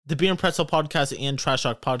The Beer and Pretzel Podcast and Trash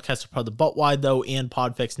Talk Podcast are part of the But Why Though and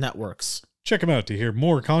Podfix networks. Check them out to hear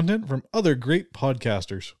more content from other great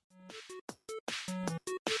podcasters.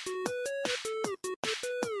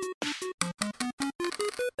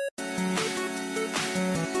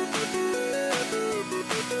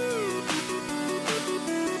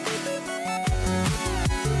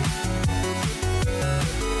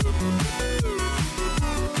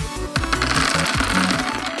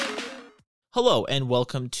 Hello and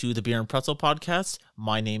welcome to the Beer and Pretzel Podcast.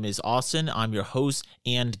 My name is Austin. I'm your host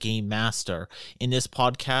and game master. In this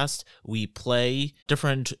podcast, we play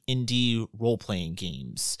different indie role-playing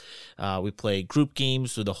games. We play group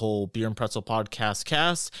games with the whole Beer and Pretzel Podcast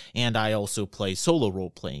cast, and I also play solo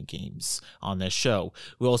role-playing games on this show.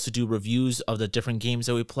 We also do reviews of the different games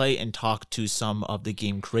that we play and talk to some of the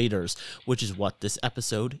game creators, which is what this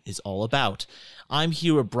episode is all about. I'm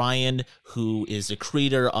here with Brian, who is the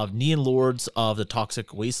creator of Neon Lords of the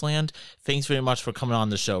Toxic Wasteland. Thanks very much for coming on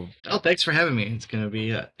the show. Oh, thanks for having me. It's going to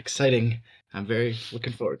be exciting. I'm very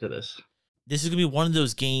looking forward to this. This is going to be one of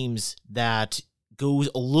those games that goes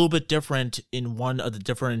a little bit different in one of the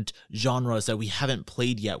different genres that we haven't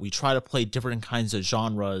played yet. We try to play different kinds of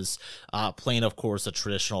genres, playing, of course, a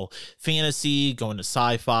traditional fantasy, going to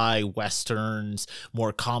sci-fi, westerns,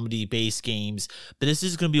 more comedy-based games. But this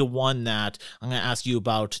is going to be one that I'm going to ask you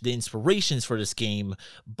about the inspirations for this game.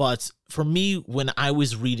 But for me, when I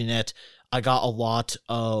was reading it, I got a lot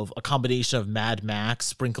of a combination of Mad Max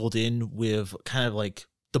sprinkled in with kind of like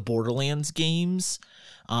the Borderlands games.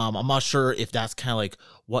 I'm not sure if that's kind of like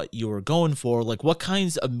what you were going for. Like, what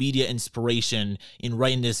kinds of media inspiration in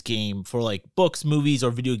writing this game for like books, movies,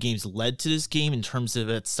 or video games led to this game in terms of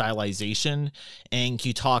its stylization? And can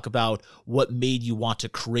you talk about what made you want to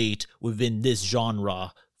create within this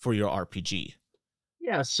genre for your RPG?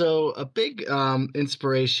 Yeah, so a big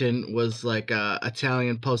inspiration was like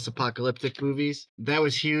Italian post-apocalyptic movies. That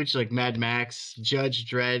was huge, like Mad Max. Judge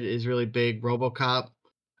Dredd is really big. RoboCop,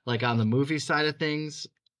 like on the movie side of things.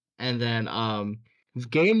 And then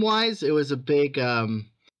game-wise, it was a big 80s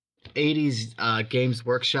Games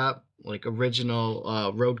Workshop, like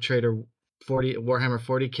original Rogue Trader Warhammer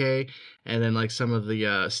 40K, and then like some of the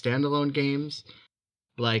standalone games,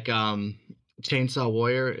 like Chainsaw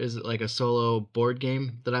Warrior is like a solo board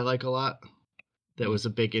game that I like a lot. That was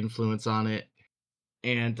a big influence on it.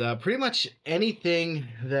 And pretty much anything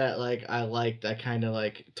that like I liked, I kind of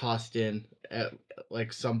like tossed in at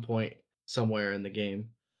like some point somewhere in the game.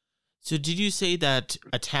 So did you say that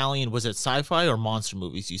Italian, was it sci-fi or monster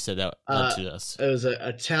movies you said that led to this? It was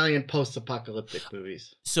Italian post-apocalyptic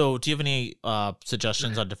movies. So do you have any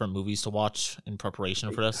suggestions on different movies to watch in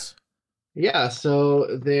preparation for this? Yeah,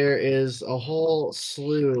 so there is a whole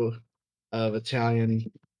slew of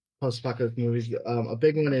Italian post-apocalyptic movies. A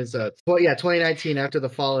big one is 2019 After the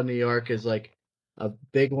Fall of New York is like a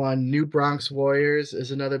big one. New Bronx Warriors is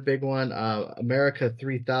another big one. America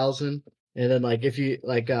 3000. And then like if you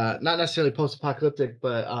like not necessarily post-apocalyptic,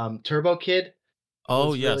 but Turbo Kid.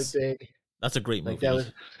 Oh yes, really big. That's a great movie. Like that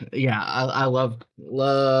was, yeah, I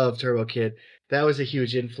love Turbo Kid. That was a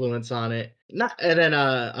huge influence on it. And then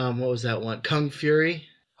what was that one? Kung Fury.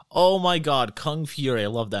 Oh my God, Kung Fury! I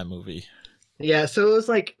love that movie. Yeah, so it was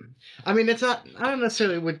like, I mean, it's not. I don't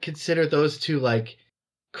necessarily would consider those two like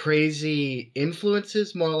crazy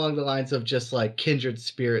influences. More along the lines of just like kindred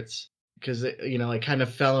spirits, because it kind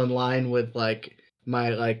of fell in line with like my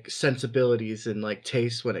like sensibilities and like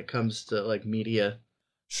taste when it comes to like media.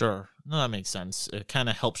 Sure, no, that makes sense. It kind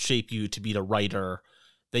of helped shape you to be the writer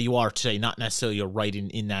that you are today. Not necessarily you're writing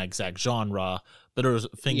in that exact genre, but there's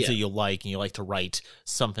things that you like, and you like to write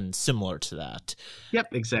something similar to that.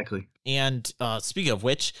 Yep, exactly. And speaking of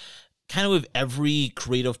which, kind of with every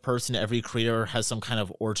creative person, every creator has some kind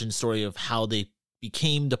of origin story of how they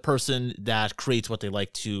became the person that creates what they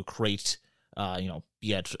like to create,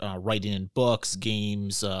 be it writing in books,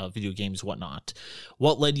 games, video games, whatnot.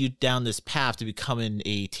 What led you down this path to becoming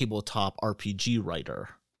a tabletop RPG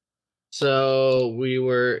writer? So we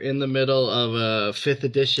were in the middle of a 5th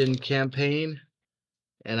edition campaign,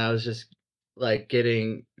 and I was just like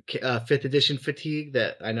getting 5th edition fatigue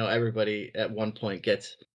that I know everybody at one point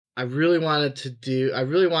gets. I really wanted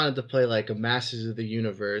to play like a Masters of the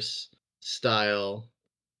Universe style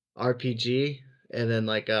RPG, and then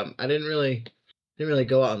like I didn't really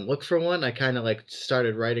go out and look for one. I kind of like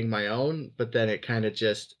started writing my own, but then it kind of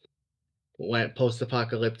just went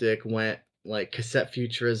post-apocalyptic, went like cassette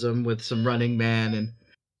futurism with some Running Man and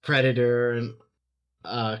Predator and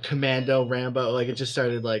Commando, Rambo. Like it just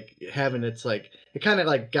started like having its like, it kind of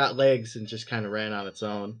like got legs and just kind of ran on its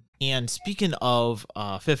own. And speaking of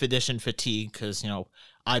 5th edition fatigue, because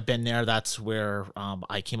I've been there. That's where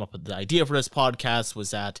I came up with the idea for this podcast,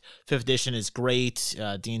 was that 5th edition is great.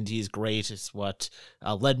 D&D is great. It's what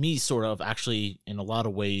led me sort of, actually, in a lot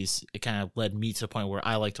of ways, it kind of led me to the point where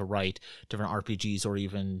I like to write different RPGs or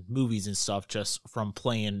even movies and stuff just from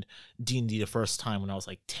playing D&D the first time when I was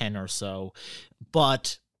like 10 or so.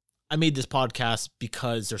 But I made this podcast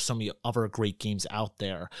because there's so many other great games out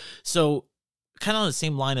there. So kind of on the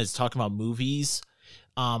same line as talking about movies,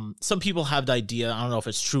 some people have the idea, I don't know if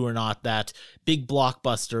it's true or not, that big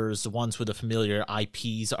blockbusters, the ones with the familiar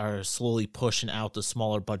IPs, are slowly pushing out the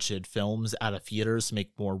smaller budget films out of theaters to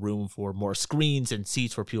make more room for more screens and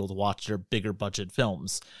seats for people to watch their bigger budget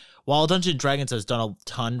films. While Dungeons & Dragons has done a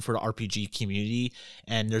ton for the RPG community,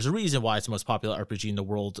 and there's a reason why it's the most popular RPG in the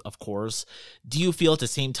world, of course, do you feel at the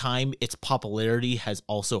same time its popularity has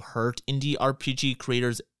also hurt indie RPG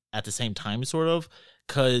creators at the same time, sort of?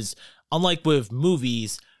 Because unlike with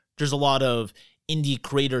movies, there's a lot of indie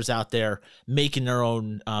creators out there making their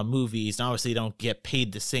own movies, and obviously they don't get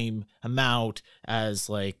paid the same amount as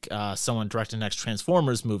like someone directing the next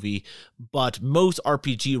Transformers movie, but most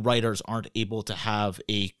RPG writers aren't able to have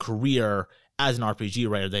a career as an RPG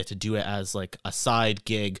writer. They have to do it as like a side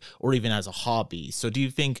gig or even as a hobby. So do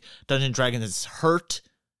you think Dungeons & Dragons has hurt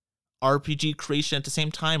RPG creation at the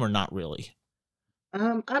same time, or not really?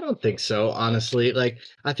 I don't think so, honestly. Like,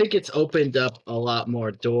 I think it's opened up a lot more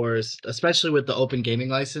doors, especially with the open gaming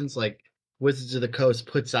license. Like, Wizards of the Coast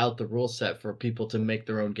puts out the rule set for people to make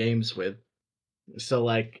their own games with. So,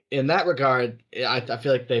 like, in that regard, I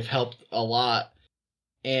feel like they've helped a lot.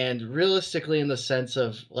 And realistically, in the sense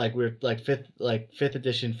of like we're fifth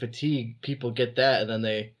edition fatigue, people get that and then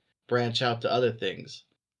they branch out to other things.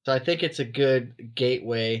 So I think it's a good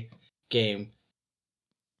gateway game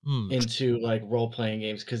into like role playing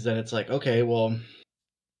games, because then it's like, okay, well,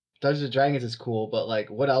 Dungeons and Dragons is cool, but like,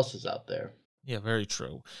 what else is out there? Yeah, very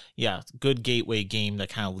true. Yeah, good gateway game that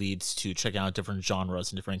kind of leads to checking out different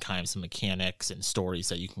genres and different kinds of mechanics and stories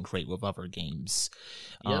that you can create with other games.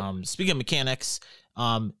 Yep. Speaking of mechanics,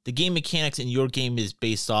 the game mechanics in your game is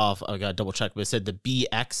based off, I gotta double check, but it said the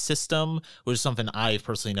BX system, which is something I've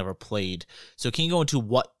personally never played. So can you go into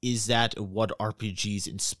what is that, what RPGs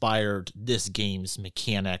inspired this game's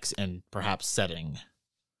mechanics and perhaps setting?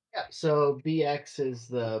 Yeah. So BX is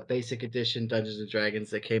the basic edition Dungeons and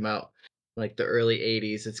Dragons that came out like the early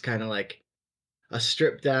 80s. It's kind of like a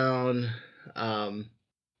stripped down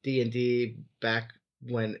D&D back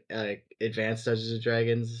when advanced Dungeons and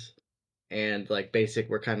Dragons and like basic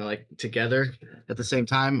were kind of like together at the same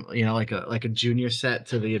time, like a junior set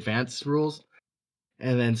to the advanced rules.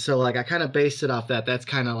 And then so like I kind of based it off that. That's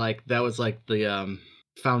kind of like that was like the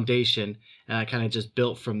foundation, and I kind of just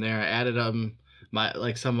built from there. I added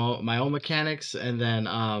my own mechanics, and then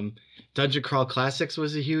Dungeon Crawl Classics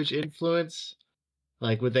was a huge influence.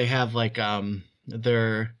 Like would they have like they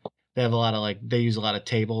have a lot of like they use a lot of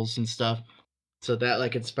tables and stuff. So that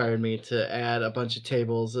like inspired me to add a bunch of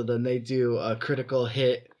tables, and then they do a critical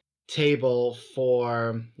hit table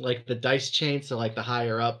for like the dice chain. So like the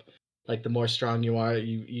higher up, like the more strong you are,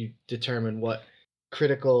 you determine what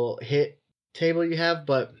critical hit table you have.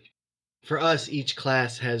 But for us, each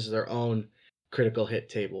class has their own critical hit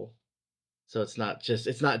table. So it's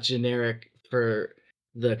not generic for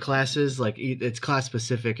the classes. Like it's class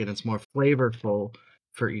specific, and it's more flavorful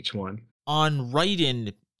for each one. On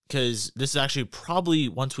writing, because this is actually probably,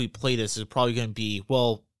 once we play this, is probably going to be,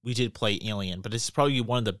 well, we did play Alien, but this is probably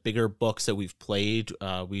one of the bigger books that we've played.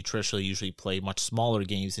 We traditionally usually play much smaller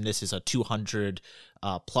games, and this is a 200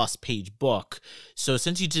 plus page book. So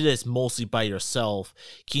since you did this mostly by yourself,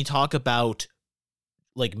 can you talk about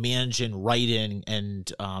like managing writing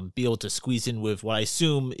and be able to squeeze in with what I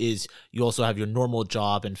assume is you also have your normal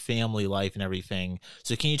job and family life and everything.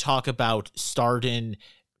 So can you talk about starting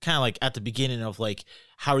kind of like at the beginning of like,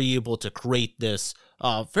 how are you able to create this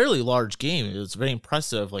fairly large game? It was very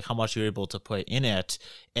impressive, like how much you're able to put in it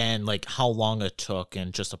and like how long it took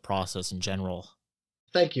and just the process in general.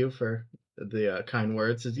 Thank you for the kind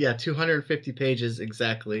words. Yeah, 250 pages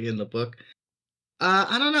exactly in the book.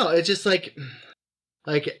 I don't know. It's just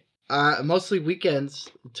mostly weekends.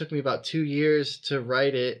 It took me about 2 years to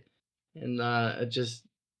write it, and I just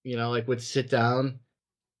like would sit down.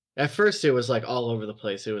 At first, it was like all over the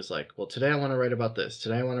place. It was like, well, today I want to write about this.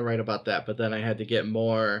 Today I want to write about that. But then I had to get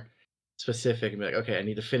more specific and be like, okay, I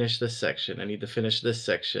need to finish this section. I need to finish this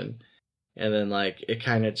section. And then like I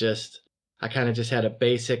kind of just had a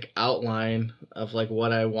basic outline of like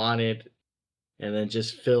what I wanted, and then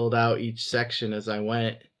just filled out each section as I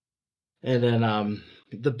went. And then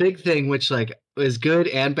the big thing, which like was good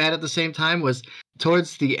and bad at the same time, was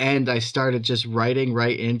towards the end I started just writing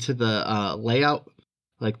right into the layout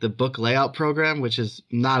like the book layout program, which is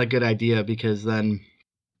not a good idea because then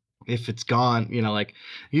if it's gone, you know, like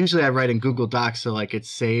usually I write in Google Docs, so like it's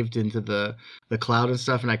saved into the cloud and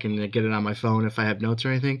stuff, and I can get it on my phone if I have notes or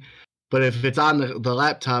anything. But if it's on the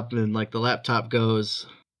laptop and like the laptop goes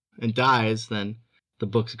and dies, then the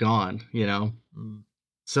book's gone, you know. Mm.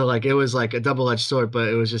 So like it was like a double-edged sword, but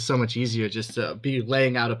it was just so much easier just to be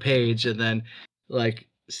laying out a page and then like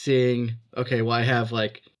seeing, okay, well I have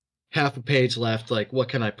like half a page left, like what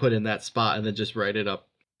can I put in that spot, and then just write it up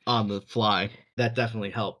on the fly. That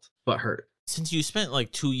definitely helped, but hurt. Since you spent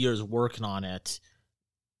like 2 years working on it,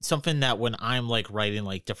 something that when I'm like writing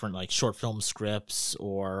like different like short film scripts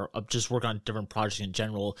or just work on different projects in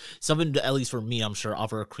general, something at least for me, I'm sure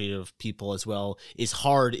other creative people as well, is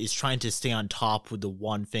hard is trying to stay on top with the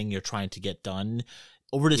one thing you're trying to get done.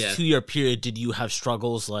 Over this 2-year period, did you have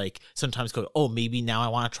struggles like sometimes go, oh, maybe now I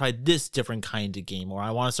want to try this different kind of game, or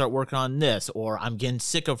I want to start working on this, or I'm getting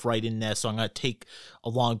sick of writing this, so I'm going to take a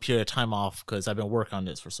long period of time off because I've been working on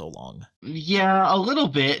this for so long? Yeah, a little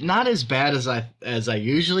bit. Not as bad as I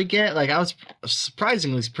usually get. Like I was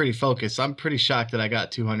surprisingly pretty focused. I'm pretty shocked that I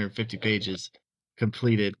got 250 pages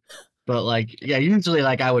completed. But like, yeah, usually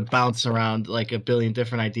like I would bounce around like a billion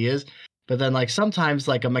different ideas. But then like sometimes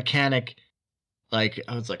like a mechanic, like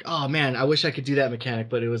I was like, oh man, I wish I could do that mechanic,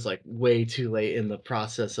 but it was like way too late in the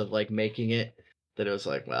process of like making it that it was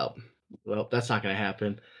like, well, that's not gonna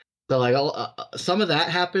happen. So like some of that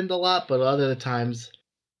happened a lot, but other times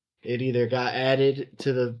it either got added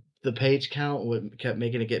to the page count, what kept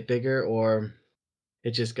making it get bigger, or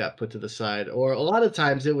it just got put to the side. Or a lot of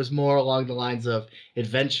times it was more along the lines of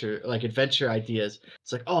adventure ideas.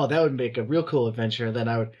 It's like, oh, that would make a real cool adventure, and then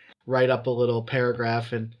I would write up a little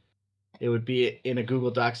paragraph and it would be in a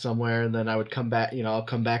Google Doc somewhere, and then I would come back, you know, I'll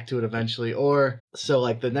come back to it eventually. Or so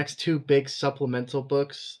like the next two big supplemental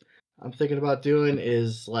books I'm thinking about doing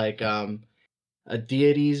is like a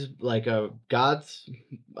deities, like a gods,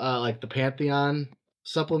 like the Pantheon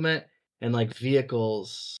supplement, and like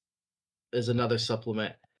vehicles is another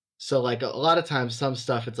supplement. So like a lot of times some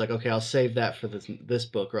stuff it's like, okay, I'll save that for this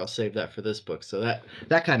book, or I'll save that for this book. So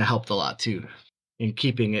that kind of helped a lot too in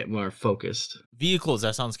keeping it more focused. Vehicles,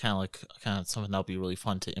 that sounds kind of something that'll be really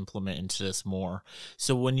fun to implement into this more.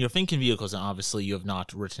 So when you're thinking vehicles, and obviously you have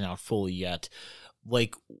not written out fully yet,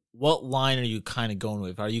 like what line are you kind of going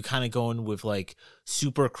with? Are you kind of going with like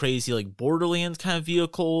super crazy like Borderlands kind of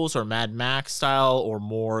vehicles, or Mad Max style, or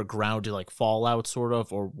more grounded like Fallout sort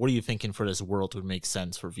of? Or what are you thinking for this world would make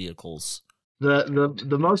sense for vehicles?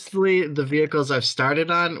 The mostly the vehicles I've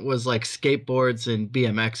started on was like skateboards and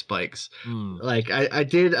BMX bikes. Like I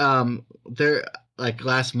did there like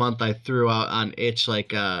last month I threw out on itch like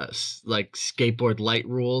skateboard light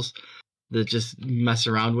rules that just mess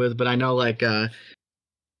around with, but I know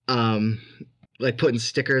um like putting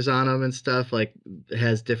stickers on them and stuff like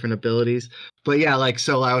has different abilities. But yeah, like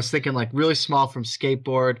so I was thinking like really small from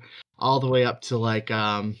skateboard all the way up to like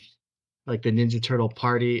the Ninja Turtle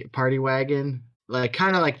party wagon, like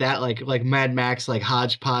kind of like that, like Mad Max, like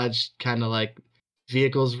hodgepodge kind of like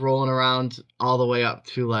vehicles rolling around, all the way up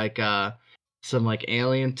to like some like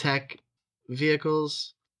alien tech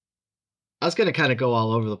vehicles. I was gonna kind of go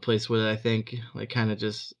all over the place with it. I think like kind of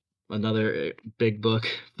just another big book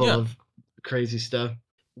full of crazy stuff.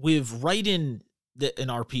 With writing an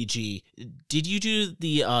RPG, did you do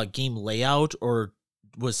the game layout, or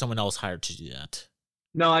was someone else hired to do that?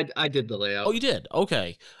 No, I did the layout. Oh, you did?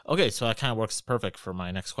 Okay. Okay, so that kind of works perfect for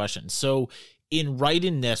my next question. So in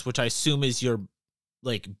writing this, which I assume is your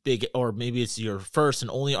like big, or maybe it's your first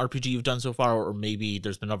and only RPG you've done so far, or maybe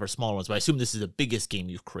there's been other smaller ones, but I assume this is the biggest game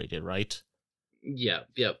you've created, right? Yeah,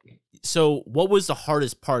 yep. So what was the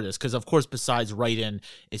hardest part of this? Because of course, besides writing,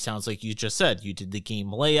 it sounds like you just said you did the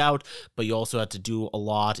game layout, but you also had to do a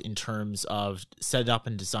lot in terms of setting up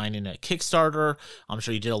and designing a Kickstarter. I'm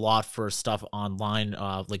sure you did a lot for stuff online,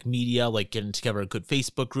 like media, like getting together a good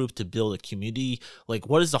Facebook group to build a community. Like,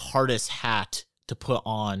 what is the hardest hat to put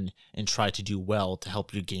on and try to do well to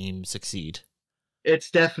help your game succeed? It's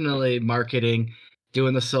definitely marketing,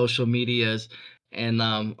 doing the social medias, and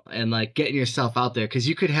like getting yourself out there, because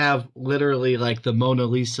you could have literally like the Mona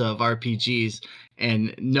Lisa of RPGs,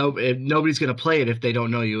 and nobody's gonna play it if they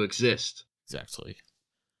don't know you exist. Exactly.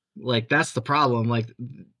 Like that's the problem. Like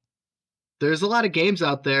there's a lot of games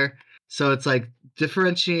out there, so it's like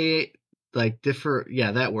differentiate, like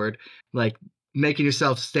that word, like making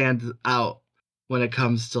yourself stand out when it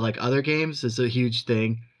comes to like other games is a huge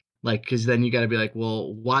thing. Like, because then you got to be like,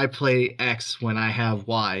 well, why play X when I have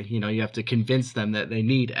Y? You know, you have to convince them that they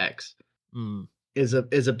need X. Is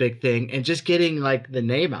a big thing, and just getting like the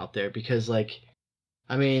name out there, because like,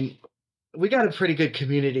 I mean, we got a pretty good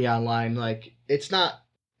community online. Like it's not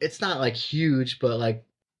like huge, but like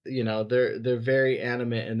they're very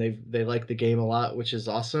animate and they like the game a lot, which is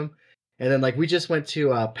awesome. And then like we just went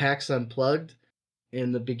to PAX Unplugged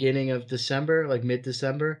in the beginning of December, like mid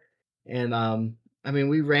December, and I mean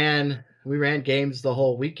we ran games the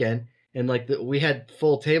whole weekend, and like we had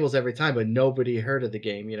full tables every time, but nobody heard of the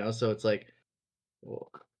game, So it's like, well,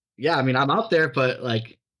 yeah, I mean I'm out there, but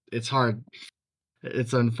like it's hard.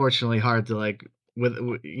 It's unfortunately hard to like with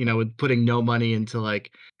putting no money into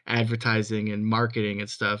like advertising and marketing and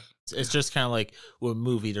stuff. It's just kind of like with a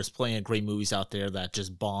movie. There's plenty of great movies out there that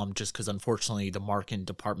just bombed just because, unfortunately, the marketing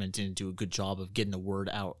department didn't do a good job of getting the word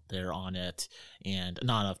out there on it, and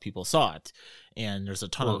not enough people saw it. And there's a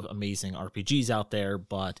ton of amazing RPGs out there,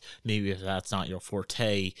 but maybe if that's not your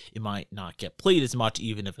forte, it might not get played as much,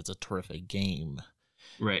 even if it's a terrific game.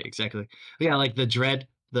 Right, exactly. Yeah, like the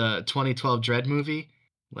 2012 Dread movie,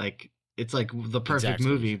 like it's like the perfect Exactly.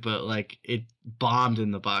 movie, but like it bombed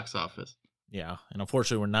in the box office. Yeah, and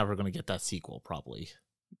unfortunately, we're never going to get that sequel, probably.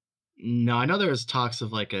 No, I know there was talks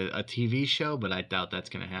of like a TV show, but I doubt that's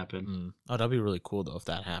going to happen. Oh, that'd be really cool though if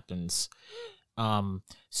that happens.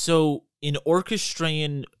 So in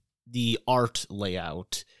orchestrating the art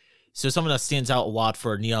layout, so something that stands out a lot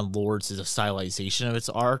for Neon Lords is a stylization of its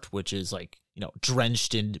art, which is like,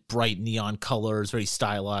 drenched in bright neon colors, very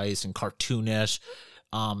stylized and cartoonish.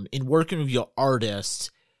 In working with your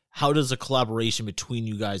artist, how does a collaboration between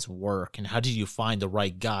you guys work, and how did you find the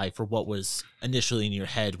right guy for what was initially in your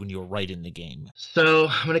head when you were writing the game? So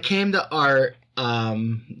when it came to art,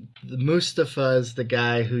 Mustafa's the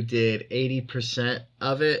guy who did 80%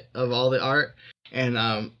 of all the art, and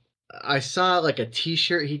I saw like a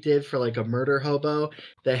T-shirt he did for like a murder hobo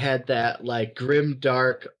that had that like grim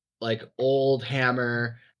dark like old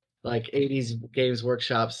Hammer like 80s Games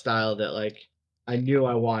Workshop style that like I knew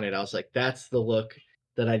I wanted. I was like, that's the look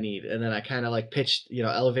that I need. And then I kind of like pitched,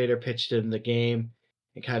 elevator pitched in the game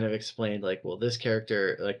and kind of explained like, well, this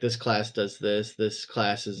character, like this class does this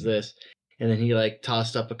class is this. And then he like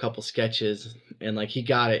tossed up a couple sketches and like he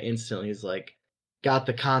got it instantly. He's like, got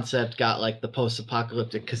the concept, got like the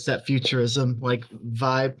post-apocalyptic cassette futurism like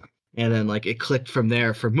vibe, and then like it clicked from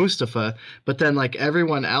there for Mustafa. But then like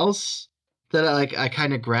everyone else that I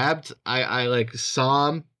kind of grabbed, I like saw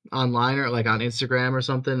them online or like on Instagram or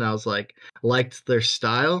something, and I was like liked their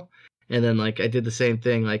style, and then like I did the same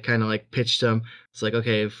thing, like kind of like pitched them. It's like,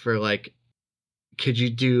 okay, for like, could you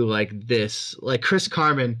do like this? Like Chris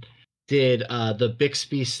Carmen did the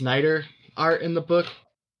Bixby Snyder art in the book,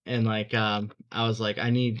 and like I was like, I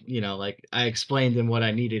need, like I explained him what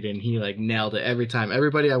I needed, and he like nailed it every time.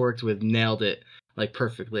 Everybody I worked with nailed it like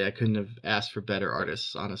perfectly. I couldn't have asked for better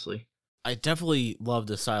artists, honestly. I definitely love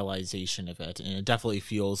the stylization of it, and it definitely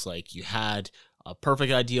feels like you had a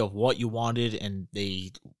perfect idea of what you wanted, and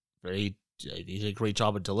they did a great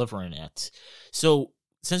job of delivering it. So,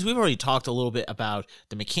 since we've already talked a little bit about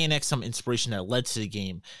the mechanics, some inspiration that led to the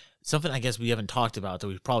game, something I guess we haven't talked about that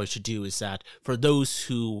we probably should do is that for those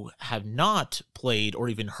who have not played or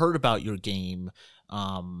even heard about your game,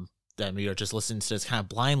 that maybe are just listening to this kind of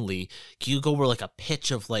blindly, can you go over like a pitch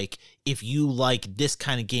of like, if you like this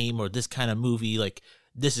kind of game or this kind of movie, like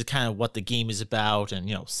this is kind of what the game is about,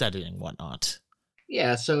 and setting and whatnot?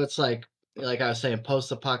 Yeah, so it's like I was saying,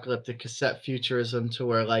 post-apocalyptic cassette futurism, to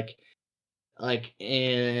where there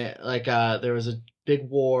was a big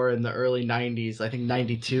war in the early 90s. I think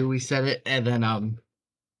 92 we said it, and then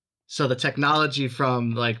so the technology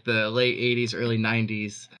from like the late 80s early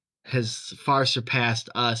 90s has far surpassed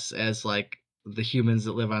us as like the humans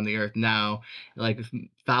that live on the earth now, like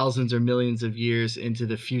thousands or millions of years into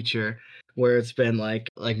the future, where it's been like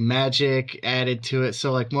magic added to it,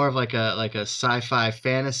 so like more of like a sci-fi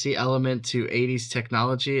fantasy element to 80s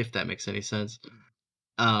technology, if that makes any sense.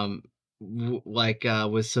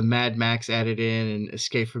 With some Mad Max added in, and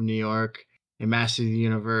Escape from New York, and Master of the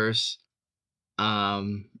Universe,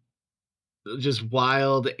 just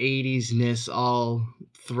wild 80s-ness all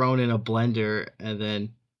thrown in a blender and then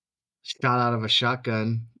shot out of a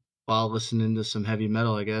shotgun while listening to some heavy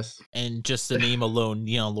metal, I guess. And just the name alone,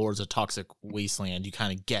 Neon Lords of Toxic Wasteland, you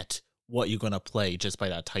kind of get what you're going to play just by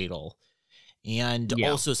that title. And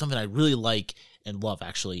also something I really like and love,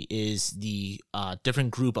 actually, is the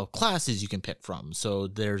different group of classes you can pick from. So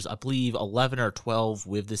there's, I believe, 11 or 12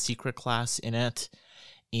 with the secret class in it.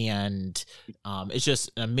 And it's just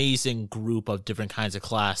an amazing group of different kinds of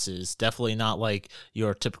classes. Definitely not like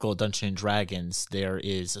your typical Dungeons and Dragons. There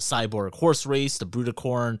is a cyborg horse race, the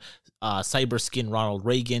Brudicorn, cyber skin Ronald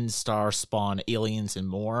Reagan, star spawn aliens, and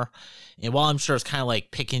more. And while I'm sure it's kind of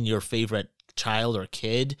like picking your favorite child or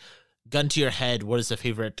kid, gun to your head, what is the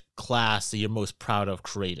favorite class that you're most proud of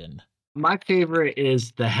creating? My favorite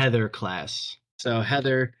is the Heather class. So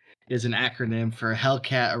Heather is an acronym for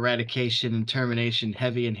Hellcat Eradication and Termination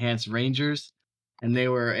Heavy Enhanced Rangers. And they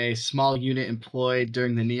were a small unit employed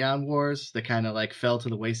during the Neon Wars that kind of like fell to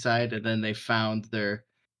the wayside, and then they found their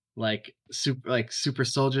super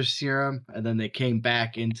soldier serum, and then they came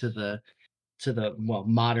back into the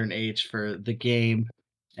modern age for the game.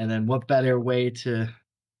 And then what better way to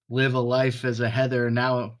live a life as a Heather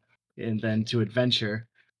now and then to adventure.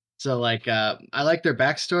 So I like their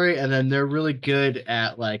backstory, and then they're really good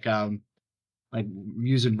at like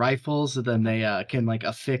using rifles, and then they can like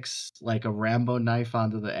affix like a Rambo knife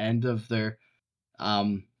onto the end of their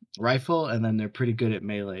um rifle, and then they're pretty good at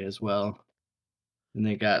melee as well. And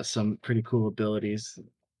they got some pretty cool abilities.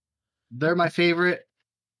 They're my favorite.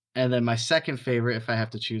 And then my second favorite, if I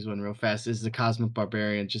have to choose one real fast, is the Cosmic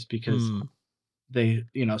Barbarian, just because they,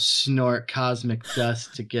 snort cosmic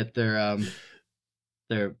dust to get their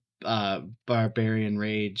barbarian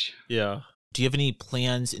rage. Yeah. Do you have any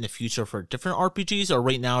plans in the future for different RPGs, or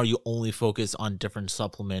right now are you only focused on different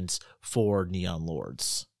supplements for Neon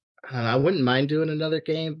Lords? I wouldn't mind doing another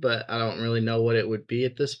game, but I don't really know what it would be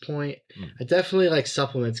at this point. I definitely like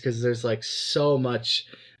supplements because there's like so much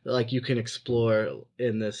like you can explore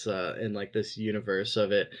in this this universe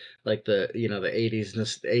of it, like the 80s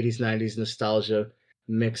 90s nostalgia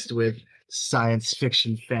mixed with science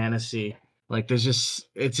fiction fantasy. Like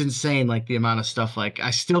it's insane, like the amount of stuff. Like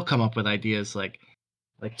I still come up with ideas like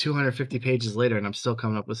 250 pages later, and I'm still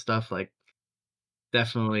coming up with stuff. Like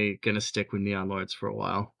definitely gonna stick with Neon Lords for a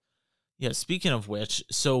while. Yeah, speaking of which,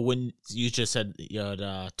 so when you just said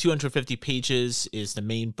 250 pages is the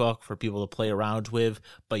main book for people to play around with,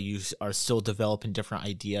 but you are still developing different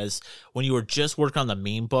ideas. When you were just working on the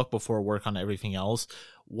main book before work on everything else,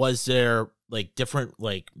 was there like different,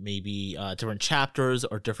 like maybe different chapters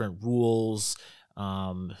or different rules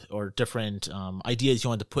or different ideas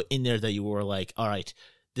you wanted to put in there that you were like, all right,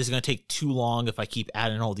 this is going to take too long if I keep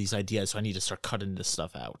adding all these ideas, so I need to start cutting this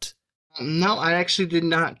stuff out? No, I actually did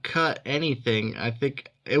not cut anything. I think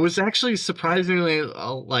it was actually surprisingly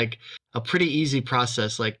like a pretty easy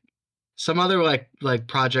process. Like some other like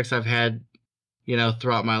projects I've had,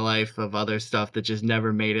 throughout my life of other stuff that just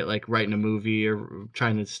never made it, like writing a movie or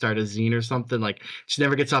trying to start a zine or something, like just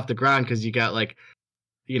never gets off the ground because you got like,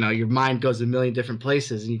 your mind goes a million different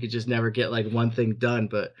places and you could just never get like one thing done.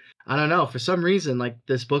 But I don't know, for some reason, like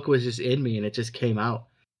this book was just in me and it just came out,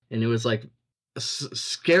 and it was like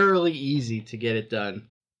scarily easy to get it done.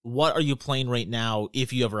 What are you playing right now,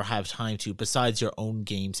 if you ever have time to, besides your own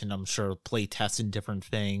games, and I'm sure play testing different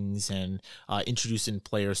things and introducing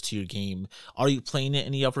players to your game? Are you playing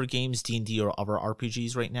any other games, D&D or other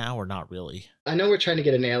RPGs right now, or not really? I know we're trying to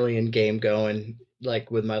get an Alien game going, like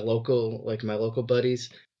with my local buddies,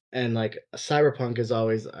 and like Cyberpunk is I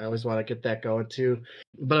always want to get that going too.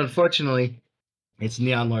 But unfortunately, it's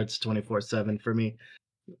Neon Lords 24/7 for me.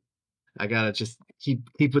 I gotta just keep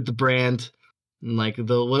with the brand, and like what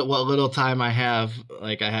little time I have,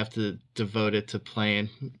 like I have to devote it to playing,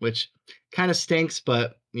 which kind of stinks,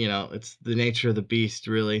 but it's the nature of the beast,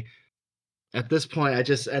 really. At this point, I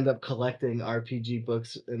just end up collecting RPG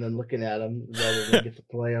books and then looking at them rather than get to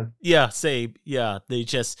play them. Yeah, same. Yeah, they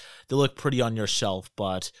look pretty on your shelf,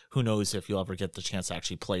 but who knows if you'll ever get the chance to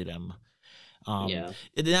actually play them. Yeah.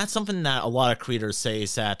 And that's something that a lot of creators say,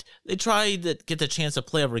 is that they try to get the chance to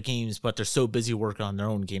play other games, but they're so busy working on their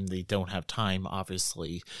own game they don't have time,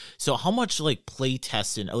 obviously. So how much like play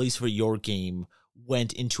testing, at least for your game,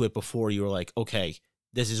 went into it before you were like, okay,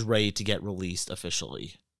 this is ready to get released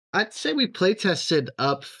officially? I'd say we play tested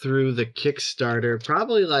up through the Kickstarter,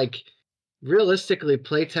 probably like realistically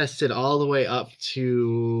play tested all the way up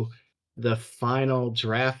to the final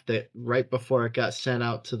draft that right before it got sent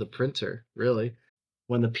out to the printer, really.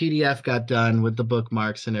 When the PDF got done with the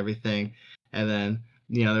bookmarks and everything. And then,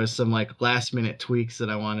 there's some like last minute tweaks that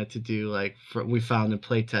I wanted to do, like we found in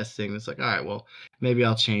play testing. It's like, all right, well, maybe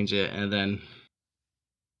I'll change it. And then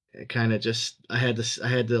it kind of just, I had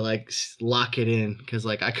to like lock it in because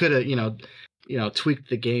like I could have, tweaked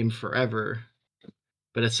the game forever.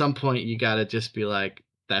 But at some point you got to just be like,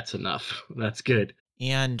 that's enough. That's good.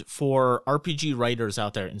 And for RPG writers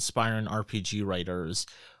out there, inspiring RPG writers,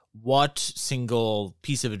 what single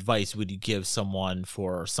piece of advice would you give someone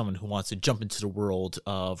who wants to jump into the world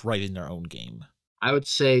of writing their own game? I would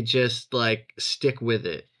say just like stick with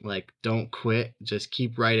it. Like don't quit. Just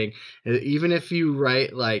keep writing. Even if you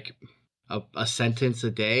write like a sentence a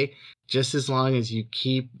day, just as long as you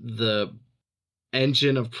keep the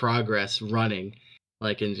engine of progress running,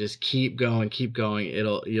 like, and just keep going,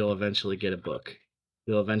 you'll eventually get a book.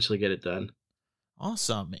 you'll eventually get it done.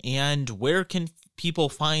 Awesome. And where can people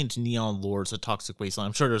find Neon Lords of Toxic Wasteland?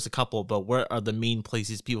 I'm sure there's a couple, but where are the main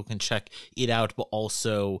places people can check it out, but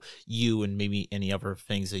also you and maybe any other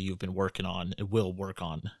things that you've been working on and will work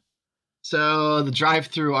on? So the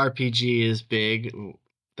drive-through RPG is big.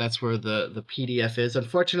 That's where the PDF is.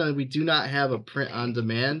 Unfortunately, we do not have a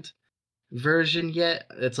print-on-demand version yet.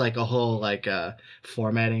 It's like a whole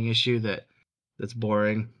formatting issue that's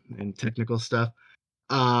boring and technical stuff.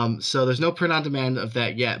 So there's no print on demand of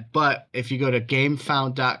that yet. But if you go to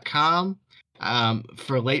gamefound.com,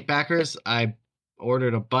 for late backers, I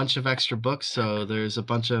ordered a bunch of extra books. So there's a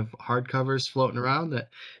bunch of hardcovers floating around that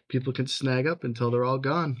people can snag up until they're all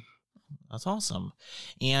gone. That's awesome.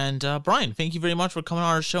 And Brian, thank you very much for coming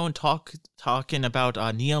on our show and talking about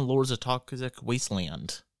Neon Lords of Toxic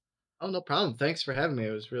Wasteland. Oh, no problem. Thanks for having me.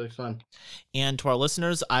 It was really fun. And to our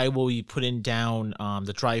listeners, I will be putting down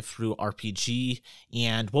the drive-through RPG.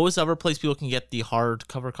 And what was the other place people can get the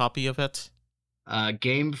hardcover copy of it?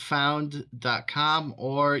 Gamefound.com,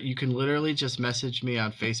 or you can literally just message me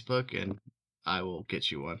on Facebook and I will get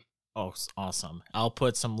you one. Oh, awesome. I'll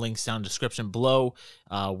put some links down in the description below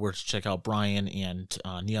where to check out Brian and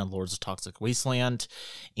Neon Lords of Toxic Wasteland.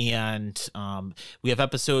 And we have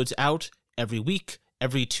episodes out every week,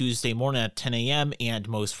 every Tuesday morning at 10 a.m. and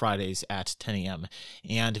most Fridays at 10 a.m.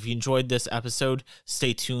 And if you enjoyed this episode,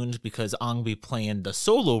 stay tuned because I'm going to be playing the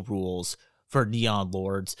solo rules for Neon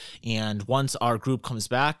Lords. And once our group comes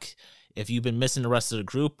back, if you've been missing the rest of the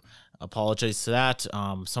group, apologize to that.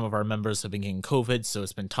 Some of our members have been getting COVID, so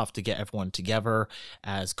it's been tough to get everyone together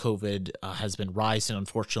as COVID has been rising,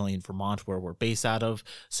 unfortunately, in Vermont, where we're based out of.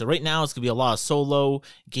 So right now, it's going to be a lot of solo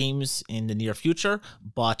games in the near future,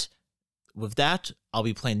 but with that, I'll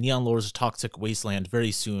be playing Neon Lords of Toxic Wasteland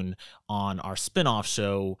very soon on our spin-off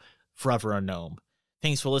show, Forever a Gnome.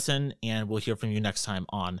 Thanks for listening, and we'll hear from you next time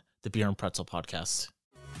on the Beer and Pretzel Podcast.